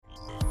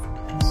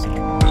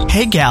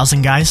Hey gals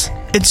and guys,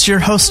 it's your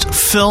host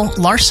Phil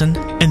Larson,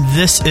 and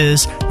this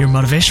is your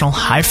motivational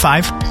high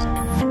five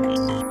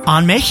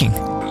on making.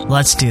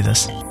 Let's do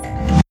this.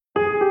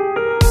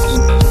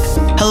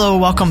 Hello,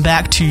 welcome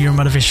back to your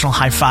motivational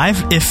high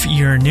five. If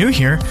you're new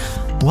here,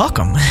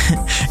 welcome.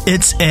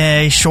 It's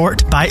a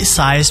short,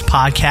 bite-sized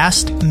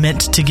podcast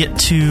meant to get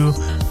to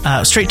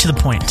straight to the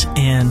point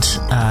and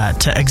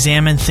to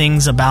examine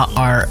things about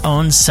our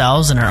own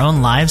selves and our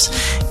own lives.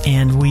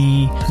 And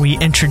we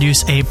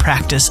introduce a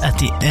practice at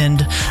the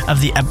end of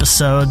the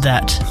episode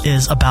that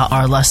is about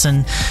our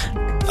lesson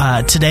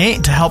today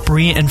to help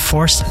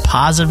reinforce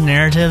positive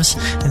narratives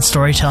and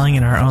storytelling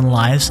in our own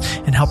lives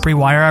and help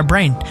rewire our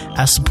brain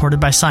as supported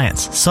by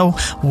science. So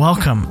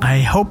welcome.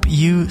 I hope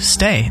you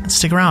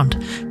stick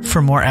around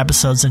for more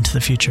episodes into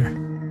the future.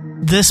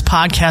 This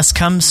podcast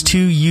comes to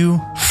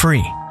you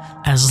free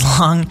as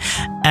long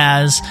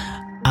as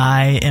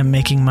I am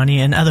making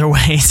money in other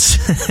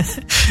ways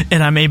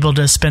and I'm able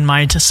to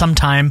spend some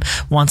time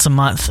once a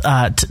month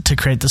to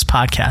create this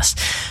podcast.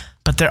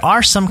 But there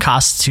are some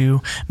costs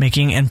to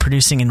making and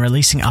producing and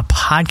releasing a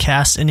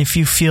podcast. And if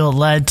you feel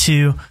led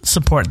to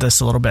support this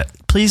a little bit,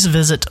 please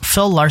visit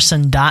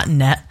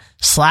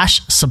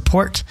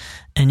phillarson.net/support,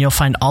 and you'll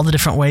find all the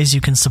different ways you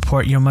can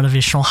support your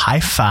motivational high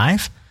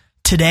five.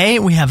 Today,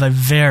 we have a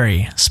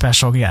very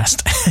special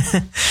guest.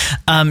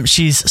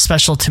 She's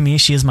special to me.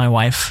 She is my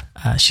wife.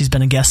 She's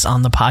been a guest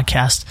on the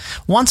podcast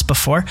once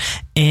before,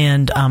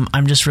 and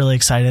I'm just really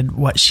excited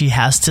what she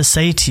has to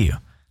say to you.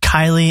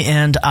 Kylie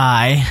and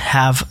I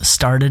have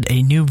started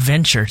a new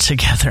venture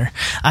together.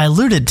 I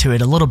alluded to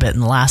it a little bit in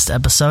the last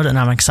episode, and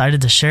I'm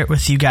excited to share it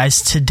with you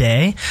guys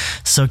today.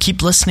 So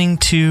keep listening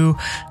to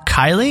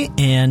Kylie,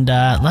 and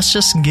let's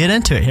just get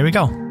into it. Here we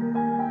go.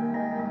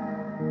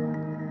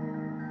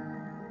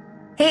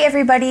 Hey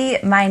everybody,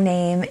 my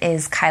name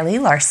is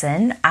Kylie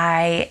Larson.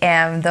 I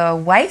am the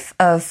wife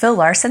of Phil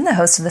Larson, the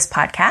host of this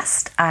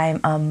podcast.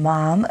 I'm a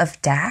mom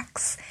of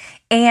Dax,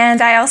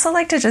 and I also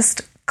like to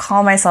just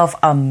call myself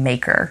a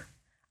maker.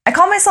 I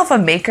call myself a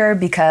maker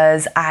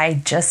because I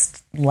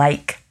just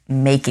like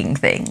making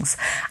things.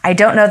 I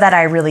don't know that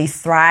I really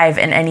thrive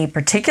in any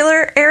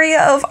particular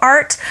area of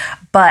art,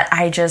 but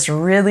I just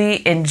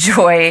really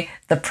enjoy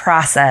the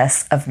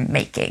process of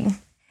making.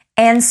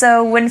 And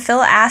so when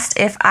Phil asked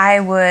if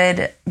I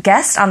would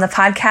guest on the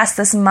podcast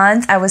this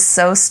month, I was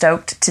so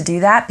stoked to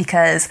do that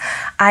because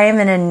I am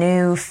in a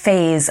new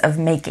phase of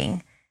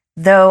making.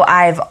 Though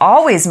I've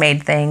always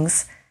made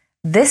things,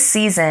 this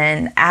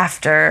season,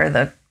 after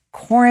the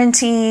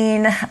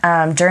quarantine,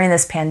 during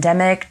this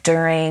pandemic,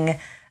 during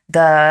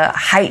the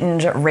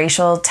heightened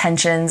racial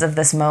tensions of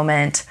this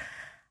moment,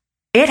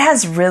 it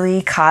has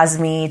really caused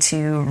me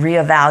to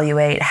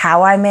reevaluate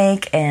how I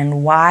make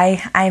and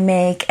why I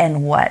make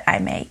and what I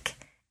make.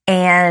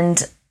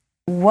 And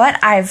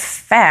what I've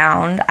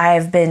found,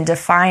 I've been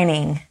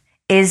defining,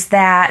 is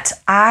that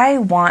I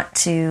want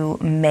to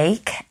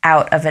make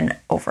out of an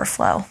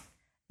overflow.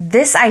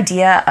 This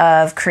idea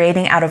of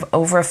creating out of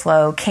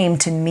overflow came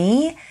to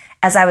me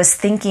as I was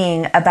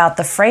thinking about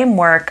the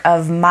framework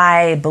of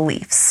my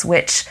beliefs,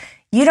 which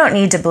you don't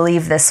need to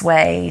believe this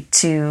way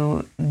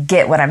to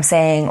get what I'm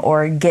saying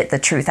or get the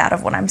truth out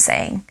of what I'm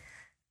saying.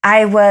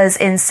 I was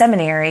in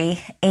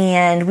seminary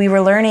and we were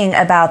learning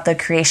about the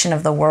creation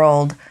of the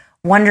world,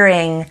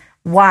 wondering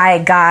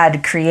why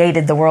God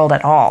created the world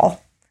at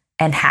all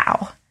and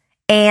how.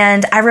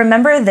 And I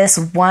remember this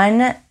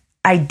one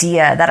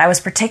idea that I was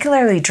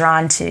particularly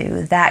drawn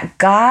to, that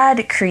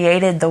God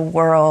created the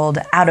world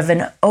out of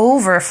an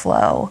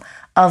overflow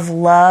of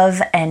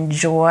love and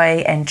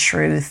joy and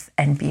truth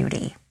and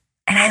beauty.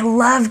 And I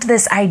loved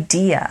this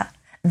idea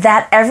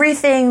that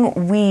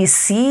everything we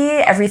see,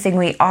 everything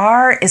we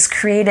are, is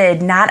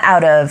created not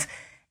out of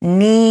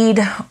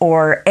need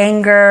or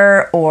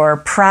anger or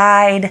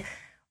pride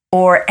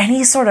or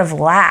any sort of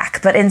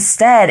lack, but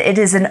instead it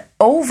is an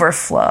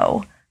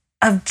overflow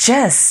of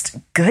just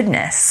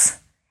goodness.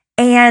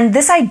 And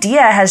this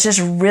idea has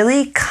just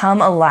really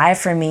come alive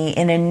for me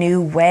in a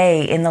new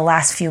way in the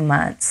last few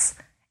months.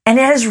 And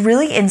it has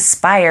really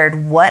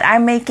inspired what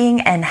I'm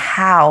making and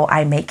how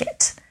I make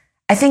it.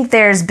 I think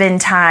there's been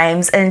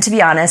times, and to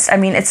be honest, I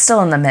mean, it's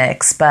still in the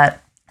mix, but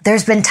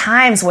there's been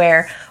times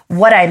where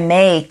what I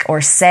make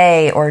or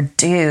say or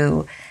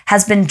do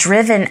has been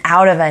driven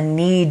out of a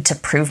need to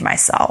prove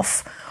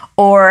myself,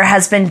 or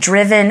has been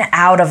driven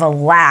out of a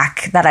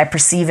lack that I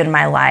perceive in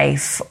my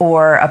life,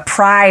 or a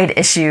pride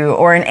issue,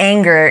 or an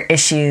anger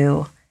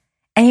issue.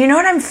 And you know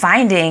what I'm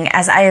finding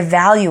as I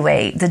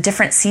evaluate the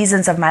different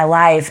seasons of my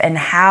life and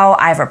how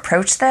I've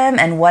approached them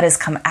and what has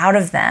come out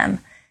of them,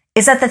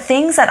 is that the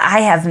things that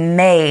I have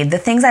made, the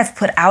things I've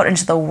put out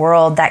into the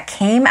world that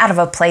came out of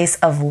a place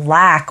of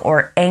lack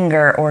or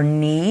anger or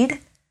need,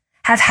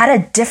 have had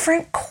a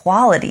different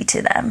quality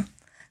to them.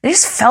 They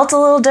just felt a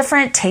little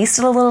different,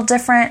 tasted a little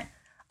different.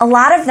 A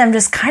lot of them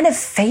just kind of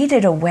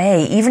faded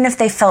away, even if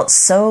they felt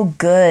so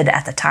good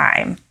at the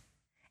time.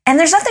 And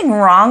there's nothing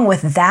wrong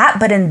with that.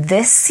 But in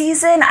this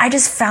season, I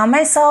just found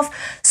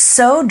myself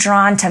so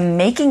drawn to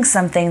making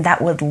something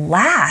that would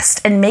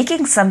last and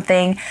making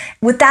something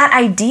with that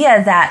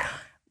idea that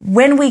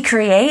when we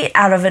create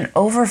out of an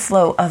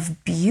overflow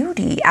of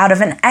beauty, out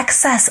of an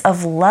excess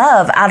of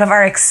love, out of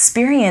our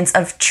experience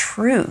of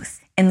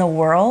truth in the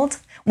world,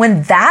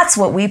 when that's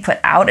what we put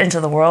out into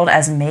the world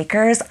as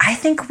makers, I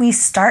think we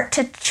start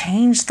to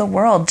change the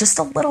world just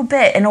a little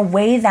bit in a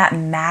way that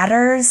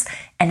matters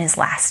and is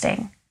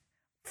lasting.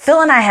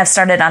 Phil and I have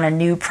started on a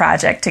new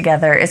project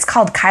together. It's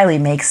called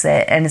Kylie Makes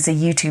It, and it's a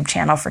YouTube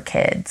channel for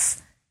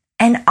kids.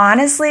 And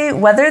honestly,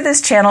 whether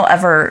this channel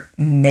ever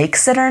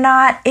makes it or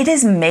not, it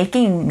is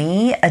making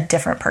me a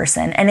different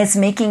person, and it's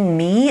making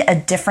me a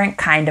different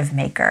kind of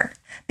maker.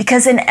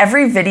 Because in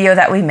every video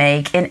that we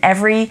make, in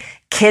every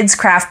kids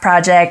craft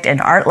project and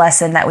art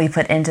lesson that we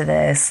put into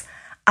this,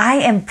 I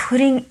am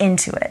putting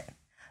into it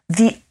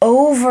the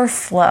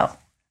overflow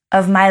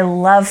of my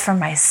love for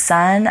my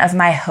son, of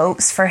my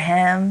hopes for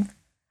him,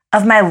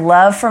 of my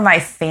love for my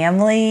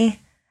family,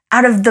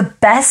 out of the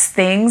best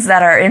things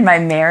that are in my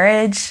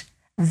marriage.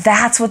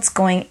 That's what's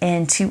going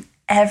into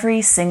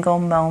every single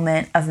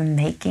moment of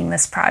making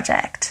this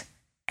project.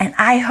 And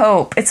I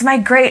hope, it's my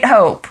great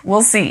hope,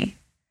 we'll see,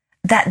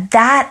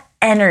 that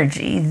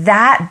energy,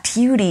 that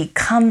beauty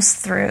comes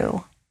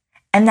through,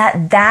 and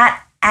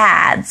that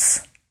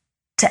adds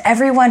to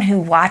everyone who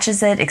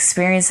watches it,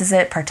 experiences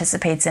it,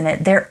 participates in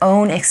it, their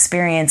own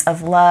experience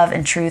of love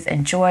and truth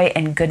and joy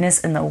and goodness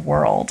in the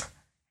world.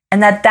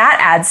 And that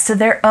adds to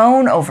their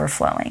own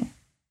overflowing.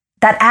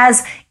 That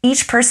as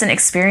each person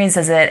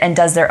experiences it and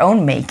does their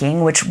own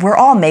making, which we're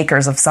all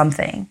makers of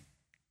something,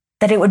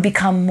 that it would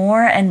become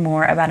more and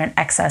more about an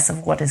excess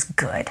of what is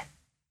good.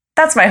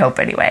 That's my hope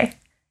anyway.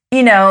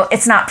 You know,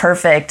 it's not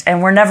perfect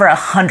and we're never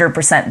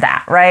 100%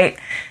 that, right?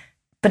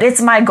 But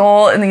it's my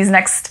goal in these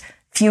next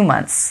few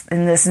months,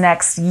 in this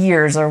next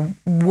years, or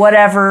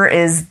whatever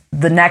is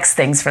the next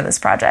things for this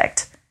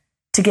project,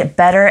 to get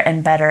better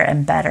and better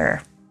and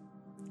better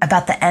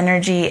about the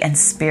energy and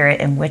spirit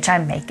in which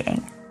I'm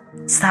making,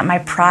 so that my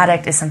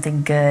product is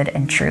something good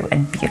and true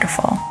and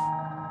beautiful.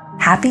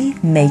 Happy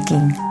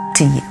making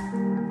to you.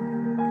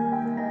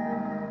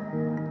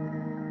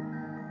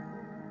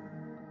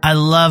 I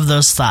love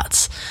those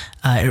thoughts.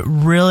 It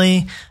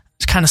really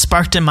kind of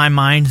sparked in my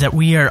mind that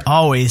we are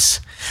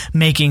always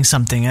making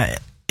something.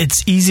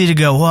 It's easy to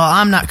go, well,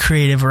 I'm not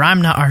creative, or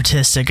I'm not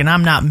artistic, and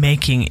I'm not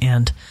making.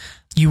 And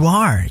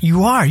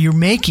you're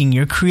making,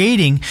 you're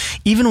creating,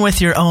 even with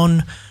your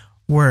own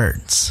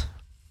words.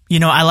 You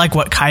know, I like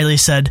what Kylie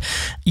said.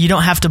 You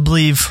don't have to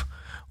believe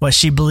what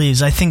she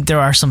believes. I think there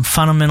are some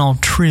fundamental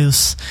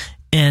truths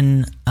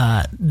in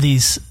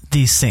these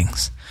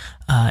things,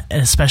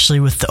 especially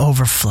with the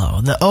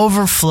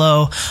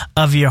overflow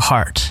of your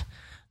heart.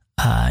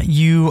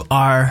 You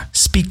are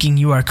speaking,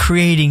 you are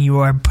creating, you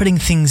are putting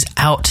things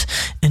out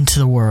into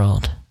the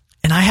world.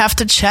 And I have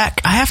to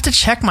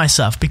check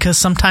myself, because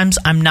sometimes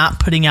I'm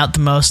not putting out the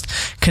most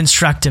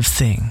constructive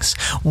things.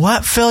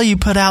 What, Phil, you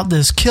put out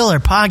this killer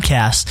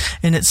podcast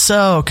and it's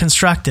so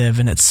constructive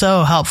and it's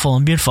so helpful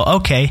and beautiful.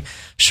 Okay,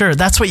 sure,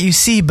 that's what you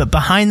see. But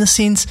behind the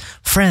scenes,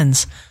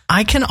 friends,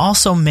 I can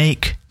also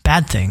make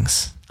bad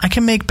things. I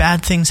can make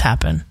bad things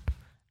happen.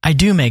 I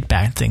do make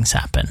bad things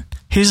happen.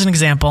 Here's an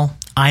example.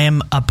 I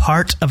am a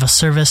part of a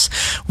service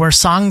where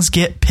songs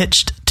get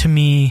pitched to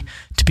me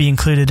to be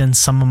included in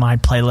some of my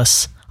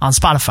playlists on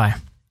Spotify.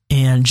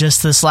 And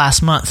just this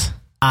last month,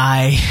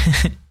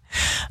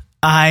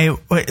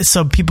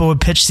 so people would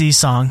pitch these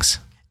songs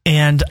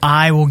and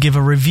I will give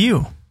a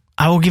review.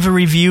 I will give a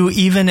review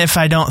even if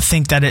I don't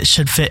think that it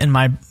should fit on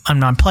my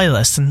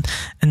playlist.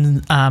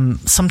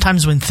 And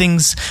sometimes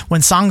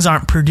when songs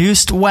aren't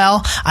produced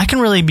well, I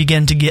can really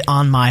begin to get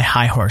on my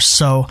high horse.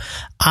 So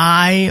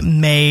I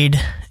made,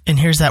 and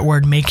here's that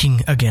word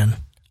making again,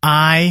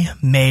 I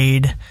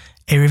made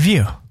a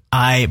review.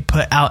 I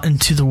put out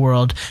into the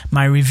world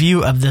my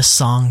review of this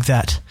song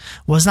that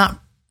was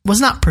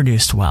not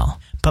produced well,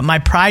 but my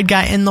pride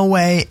got in the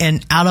way,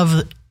 and out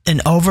of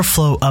an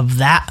overflow of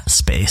that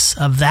space,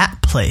 of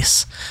that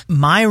place,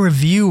 my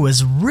review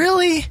was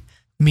really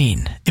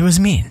mean. It was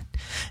mean.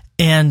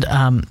 And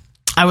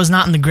I was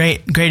not in the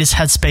greatest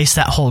headspace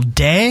that whole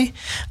day.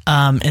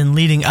 And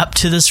leading up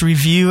to this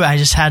review, I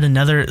just had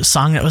another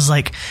song that was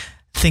like,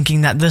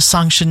 thinking that this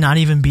song should not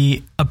even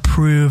be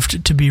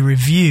approved to be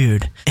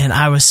reviewed. And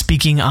I was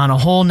speaking on a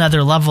whole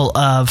nother level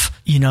of,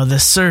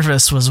 this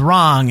service was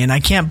wrong and I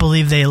can't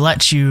believe they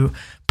let you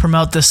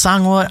promote this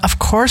song. Well, of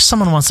course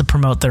someone wants to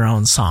promote their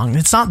own song.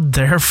 It's not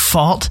their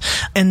fault.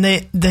 And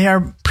they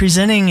are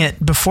presenting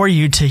it before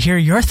you to hear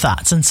your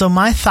thoughts. And so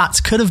my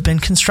thoughts could have been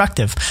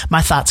constructive.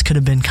 My thoughts could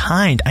have been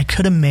kind. I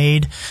could have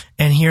made,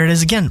 and here it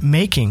is again,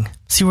 making.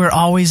 See, we're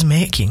always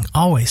making.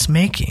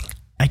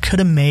 I could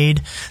have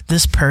made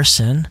this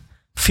person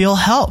feel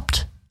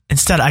helped.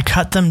 Instead, I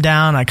cut them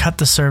down. I cut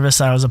the service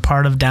I was a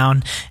part of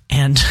down.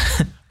 And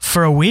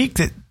for a week,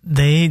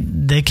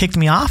 they kicked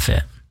me off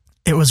it.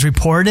 It was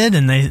reported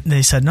and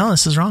they said, no,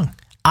 this is wrong.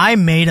 I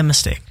made a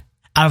mistake.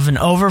 out of an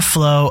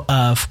overflow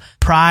of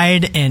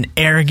pride and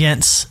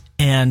arrogance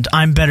and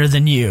I'm better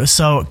than you.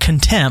 So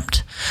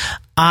contempt,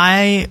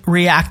 I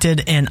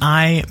reacted and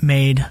I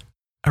made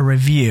a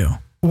review.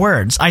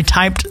 Words. I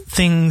typed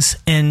things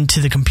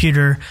into the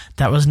computer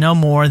that was no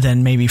more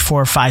than maybe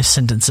 4 or 5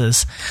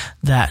 sentences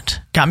that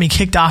got me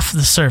kicked off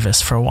the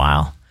service for a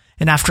while.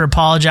 And after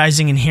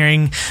apologizing and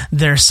hearing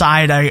their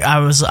side, I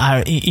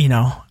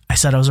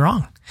said I was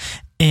wrong.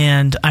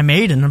 And I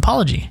made an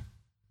apology.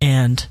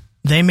 And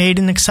they made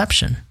an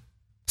exception.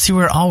 See,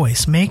 we're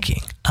always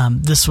making.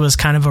 This was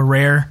kind of a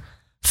rare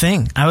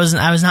thing. I was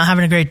not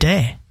having a great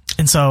day.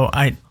 And so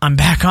I'm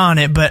back on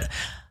it, but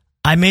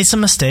I made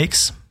some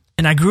mistakes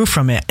and I grew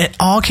from it. It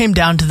all came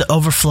down to the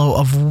overflow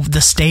of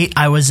the state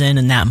I was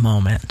in that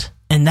moment.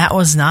 And that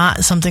was not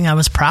something I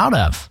was proud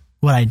of,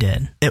 what I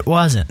did. It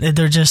wasn't.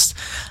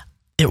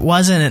 It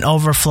wasn't an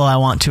overflow I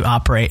want to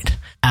operate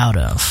out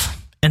of.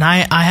 And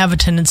I have a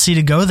tendency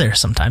to go there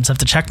sometimes. I have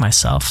to check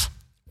myself.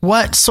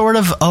 What sort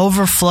of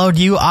overflow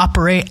do you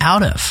operate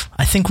out of?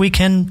 I think we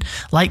can,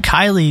 like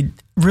Kylie,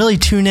 really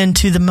tune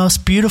into the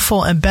most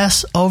beautiful and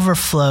best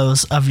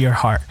overflows of your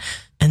heart.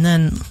 And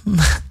then,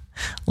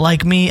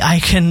 like me, I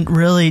can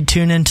really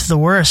tune into the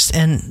worst,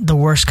 and the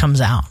worst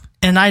comes out.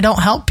 And I don't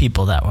help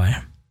people that way.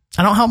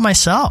 I don't help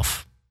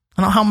myself.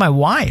 I don't help my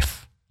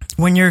wife.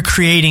 When you're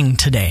creating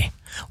today,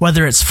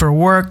 whether it's for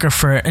work or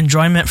for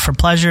enjoyment, for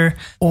pleasure,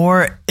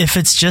 or if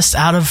it's just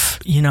out of,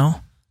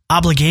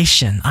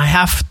 obligation. I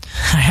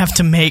have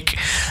to make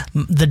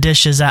the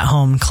dishes at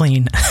home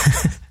clean.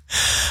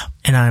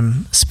 And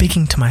I'm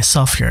speaking to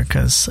myself here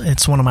because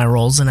it's one of my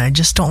roles and I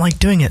just don't like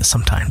doing it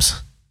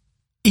sometimes.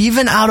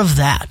 Even out of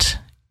that,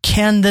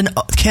 can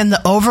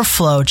the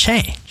overflow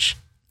change?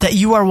 That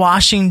you are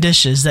washing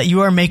dishes, that you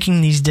are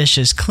making these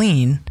dishes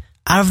clean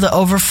out of the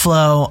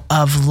overflow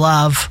of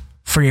love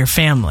for your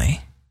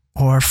family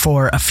or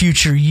for a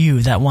future you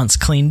that wants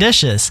clean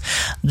dishes,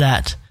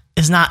 that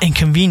is not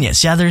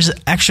inconvenience. Yeah, there's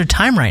extra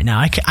time right now.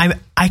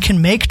 I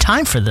can make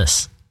time for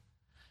this.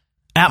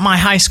 At my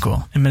high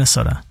school in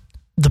Minnesota,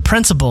 the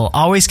principal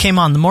always came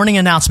on the morning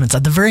announcements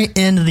at the very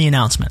end of the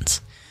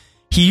announcements.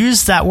 He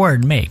used that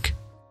word, make.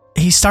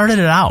 He started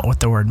it out with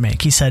the word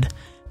make. He said,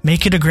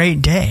 make it a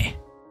great day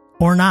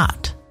or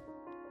not.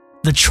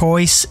 The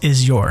choice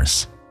is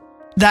yours.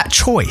 That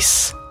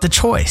choice,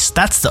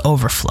 that's the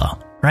overflow,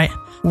 right?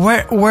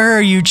 Where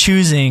are you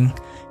choosing?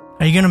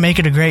 Are you going to make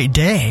it a great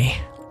day?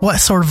 What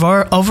sort of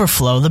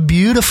overflow? The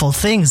beautiful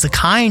things, the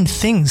kind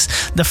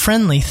things, the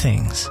friendly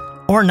things,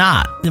 or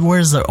not?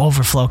 Where's the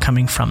overflow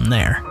coming from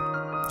there?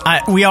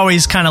 We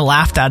always kind of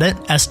laughed at it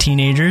as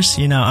teenagers.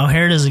 Oh,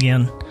 here it is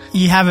again.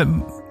 You have it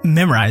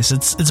memorized.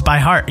 It's by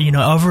heart.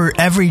 Over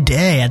every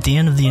day at the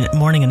end of the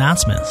morning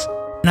announcements.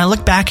 And I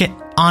look back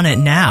on it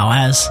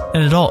now as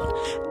an adult,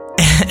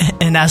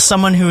 and as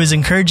someone who is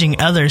encouraging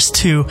others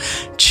to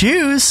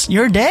choose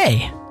your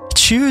day.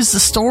 Choose the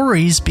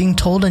stories being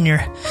told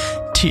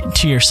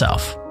to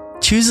yourself.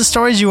 Choose the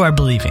stories you are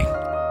believing.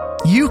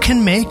 You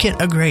can make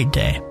it a great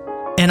day.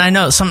 And I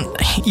know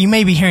you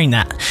may be hearing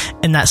that,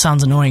 and that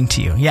sounds annoying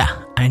to you.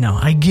 Yeah, I know.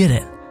 I get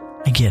it.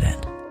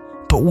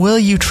 But will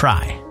you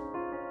try?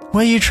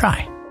 Will you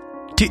try?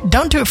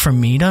 Don't do it for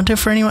me. Don't do it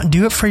for anyone.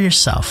 Do it for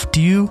yourself.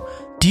 Do you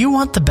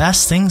want the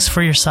best things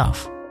for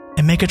yourself?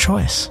 And make a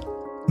choice.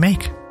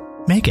 Make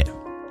it.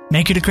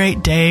 Make it a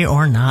great day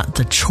or not.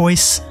 The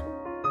choice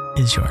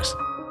is yours.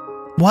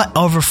 What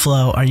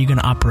overflow are you going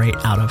to operate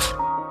out of?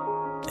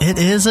 It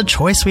is a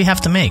choice we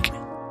have to make.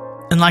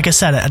 And like I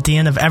said, at the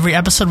end of every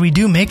episode, we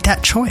do make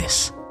that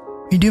choice.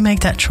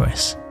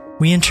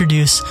 We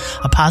introduce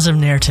a positive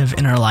narrative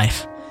in our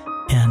life,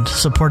 and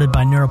supported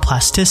by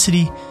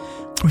neuroplasticity,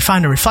 we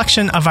find a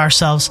reflection of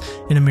ourselves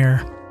in a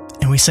mirror,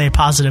 and we say a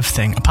positive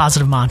thing, a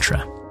positive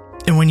mantra.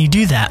 And when you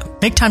do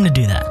that, make time to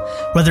do that.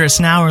 Whether it's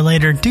now or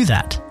later, do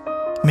that.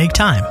 Make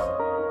time.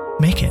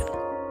 Make it.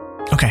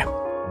 Okay.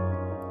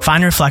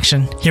 Final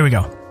reflection. Here we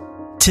go.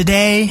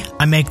 Today,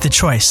 I make the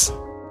choice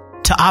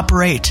to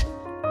operate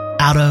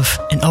out of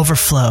an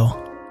overflow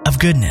of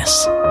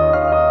goodness.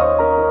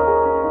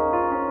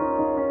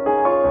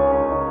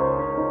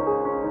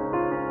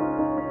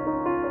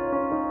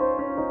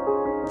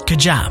 Good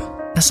job.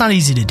 That's not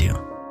easy to do.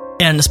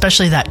 And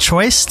especially that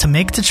choice, to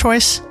make the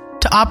choice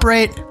to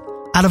operate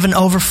out of an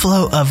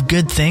overflow of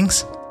good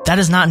things, that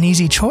is not an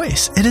easy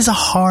choice. It is a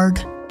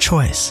hard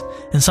choice.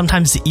 And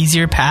sometimes the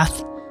easier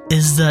path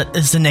is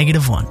the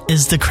negative one,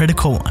 is the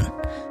critical one,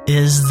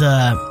 is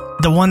the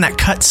one that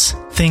cuts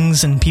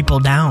things and people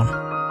down.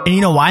 And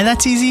you know why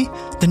that's easy?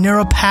 The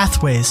neural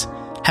pathways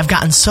have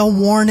gotten so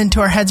worn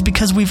into our heads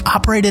because we've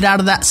operated out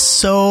of that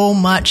so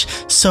much,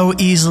 so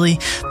easily.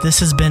 This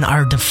has been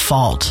our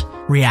default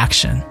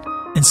reaction.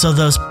 And so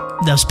those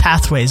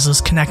pathways,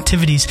 those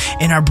connectivities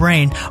in our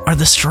brain are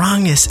the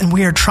strongest, and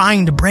we are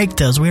trying to break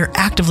those. We are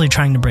actively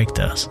trying to break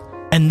those.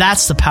 And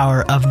that's the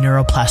power of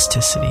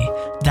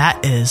neuroplasticity.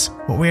 That is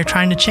what we are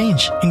trying to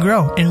change and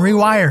grow and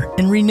rewire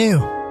and renew.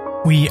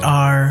 We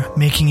are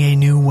making a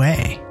new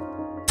way.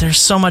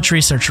 There's so much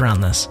research around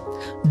this.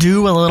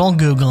 Do a little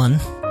Googling,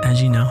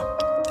 as you know,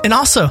 And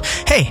also,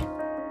 hey,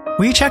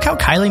 will you check out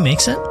Kylie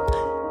Makes It?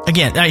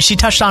 Again, she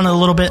touched on it a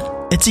little bit.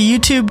 It's a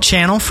YouTube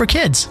channel for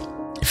kids.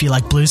 If you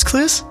like Blue's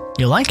Clues,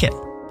 you'll like it.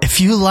 If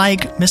you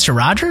like Mr.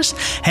 Rogers,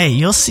 hey,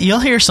 you'll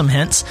hear some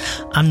hints.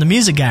 I'm the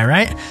music guy,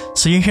 right?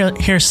 So you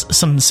hear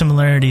some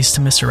similarities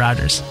to Mr.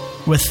 Rogers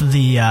with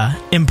the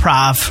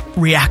improv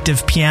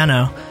reactive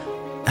piano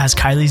as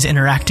Kylie's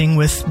interacting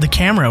with the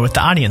camera, with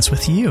the audience,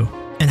 with you.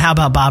 And how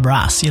about Bob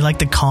Ross? You like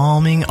the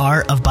calming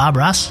art of Bob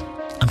Ross?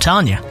 I'm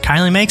telling you,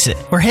 Kylie Makes It.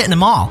 We're hitting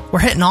them all. We're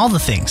hitting all the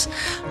things.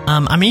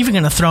 I'm even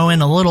going to throw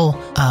in a little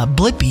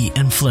Blippi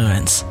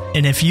influence.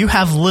 And if you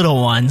have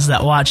little ones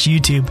that watch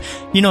YouTube,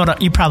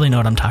 you probably know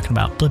what I'm talking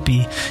about.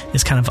 Blippi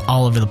is kind of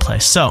all over the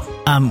place. So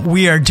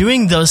we are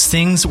doing those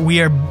things.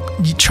 We are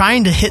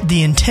trying to hit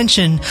the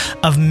intention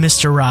of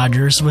Mr.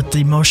 Rogers with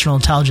the emotional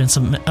intelligence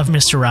of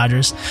Mr.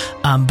 Rogers,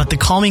 but the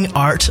calming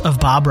art of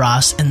Bob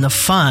Ross and the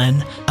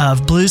fun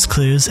of Blue's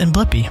Clues and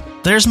Blippi.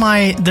 There's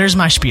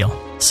my spiel.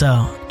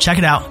 So check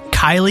it out,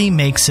 Kylie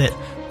Makes It,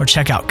 or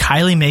check out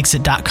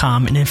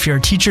KylieMakesIt.com. And if you're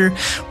a teacher,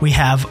 we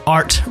have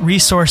art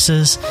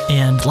resources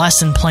and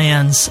lesson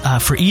plans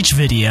for each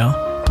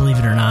video, believe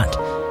it or not.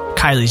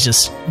 Kylie's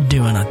just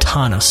doing a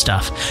ton of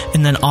stuff.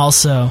 And then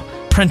also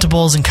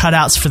printables and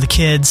cutouts for the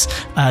kids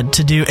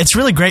to do. It's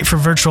really great for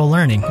virtual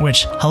learning,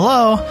 which,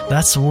 hello,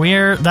 that's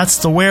where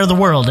the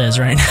world is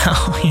right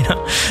now,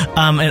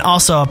 and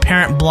also a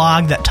parent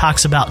blog that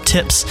talks about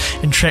tips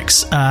and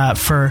tricks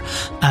for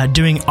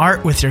doing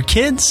art with your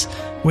kids,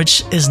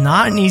 which is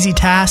not an easy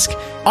task.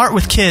 Art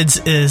with kids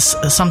is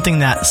something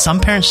that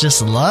some parents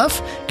just love.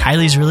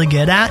 Kylie's really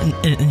good at,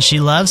 and she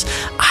loves.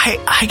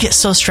 I get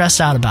so stressed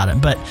out about it,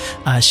 but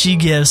she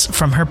gives,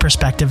 from her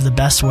perspective, the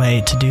best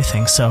way to do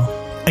things. So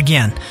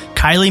again,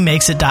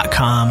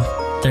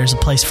 KylieMakesIt.com. There's a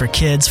place for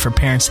kids, for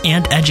parents,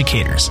 and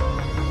educators.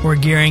 We're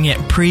gearing it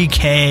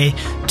pre-K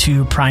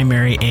to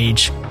primary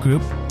age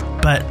group.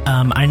 But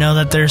I know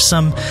that there's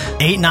some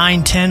 8,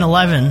 9, 10,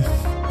 11,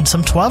 and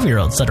some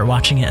 12-year-olds that are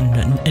watching it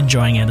and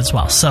enjoying it as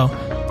well. So,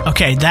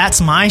 okay, that's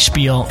my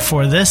spiel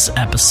for this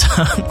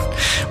episode,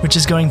 which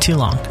is going too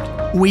long.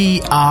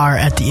 We are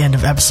at the end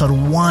of episode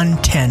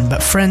 110.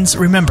 But friends,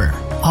 remember,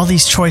 all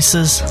these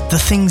choices, the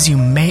things you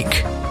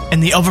make,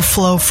 and the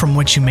overflow from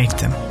which you make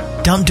them.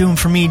 Don't do them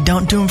for me.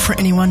 Don't do them for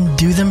anyone.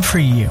 Do them for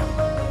you.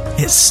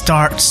 It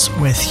starts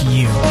with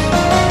you.